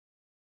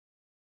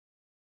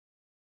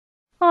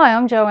Hi,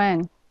 I'm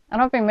Joanne,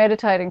 and I've been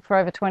meditating for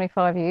over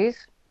 25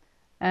 years,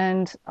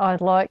 and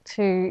I'd like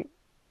to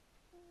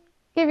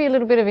give you a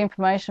little bit of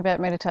information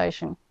about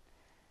meditation.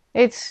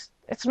 It's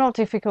not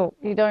difficult.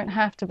 You don't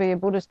have to be a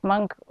Buddhist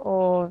monk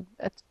or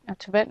a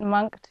Tibetan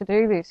monk to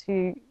do this.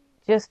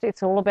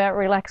 It's all about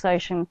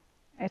relaxation.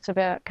 It's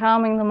about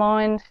calming the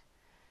mind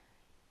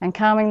and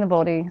calming the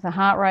body. The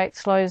heart rate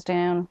slows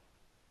down,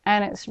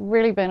 and it's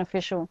really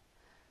beneficial.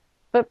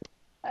 But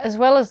as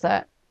well as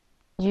that,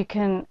 you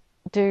can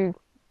do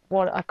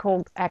what are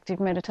called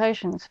active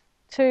meditations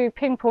to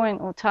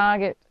pinpoint or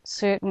target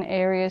certain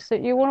areas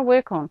that you want to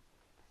work on,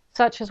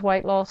 such as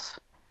weight loss,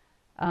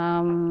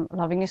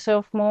 loving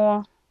yourself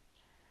more,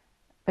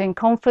 being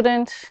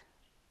confident,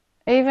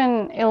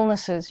 even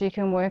illnesses you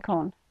can work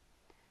on.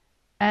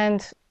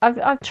 And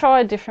I've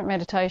tried different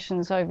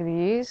meditations over the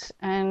years,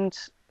 and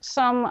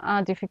some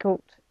are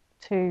difficult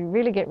to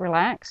really get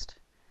relaxed.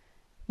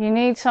 You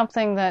need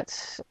something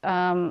that's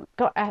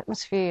got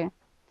atmosphere.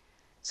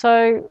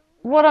 So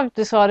what I've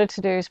decided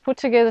to do is put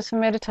together some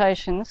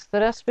meditations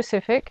that are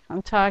specific.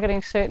 I'm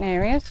targeting certain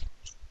areas,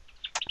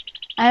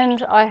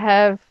 and I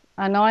have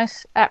a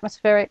nice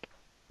atmospheric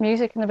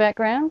music in the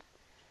background.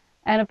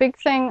 And a big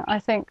thing I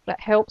think that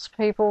helps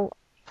people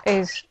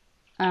is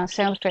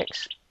sound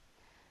effects.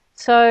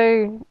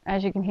 So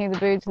as you can hear the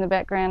birds in the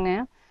background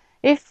now,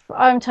 if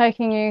I'm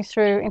taking you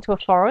through into a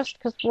forest,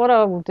 because what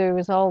I will do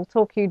is I'll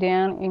talk you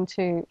down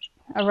into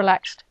a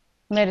relaxed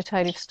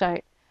meditative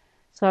state.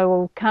 So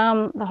we'll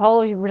calm the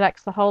whole of you,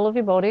 relax the whole of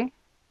your body,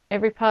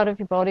 every part of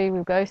your body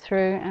we'll go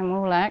through and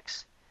we'll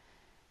relax.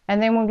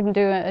 And then we're going to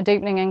do a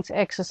deepening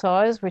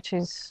exercise, which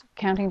is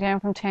counting down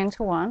from 10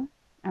 to 1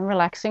 and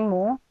relaxing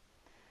more.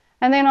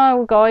 And then I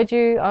will guide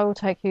you, I will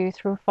take you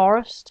through a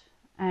forest,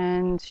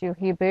 and you'll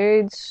hear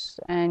birds,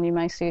 and you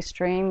may see a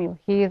stream, you'll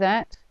hear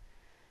that.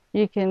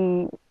 You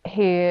can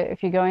hear,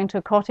 if you go into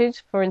a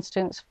cottage, for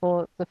instance,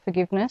 for the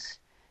forgiveness,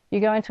 you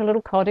go into a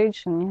little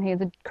cottage and you hear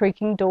the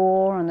creaking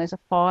door and there's a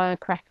fire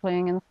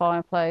crackling in the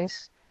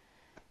fireplace.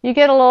 You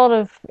get a lot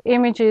of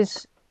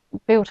images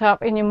built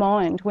up in your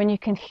mind when you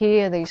can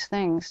hear these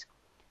things,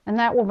 and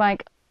that will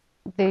make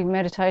the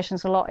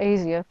meditations a lot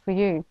easier for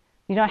you.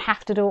 You don't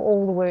have to do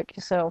all the work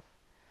yourself.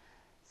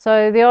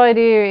 So the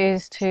idea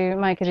is to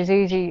make it as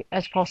easy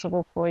as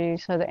possible for you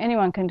so that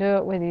anyone can do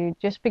it, whether you're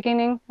just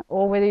beginning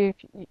or whether you're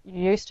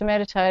used to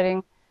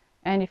meditating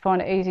and you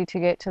find it easy to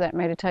get to that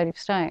meditative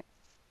state.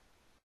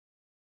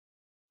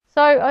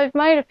 So I've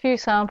made a few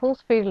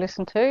samples for you to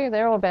listen to.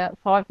 They're all about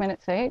 5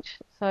 minutes each.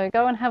 So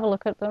go and have a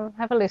look at them,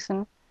 have a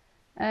listen,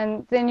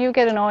 and then you'll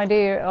get an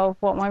idea of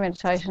what my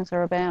meditations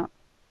are about.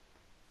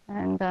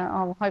 And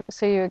I'll hope to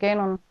see you again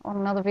on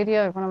another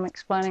video when I'm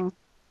explaining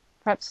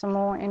perhaps some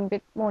more in a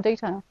bit more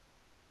detail.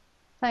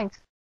 Thanks.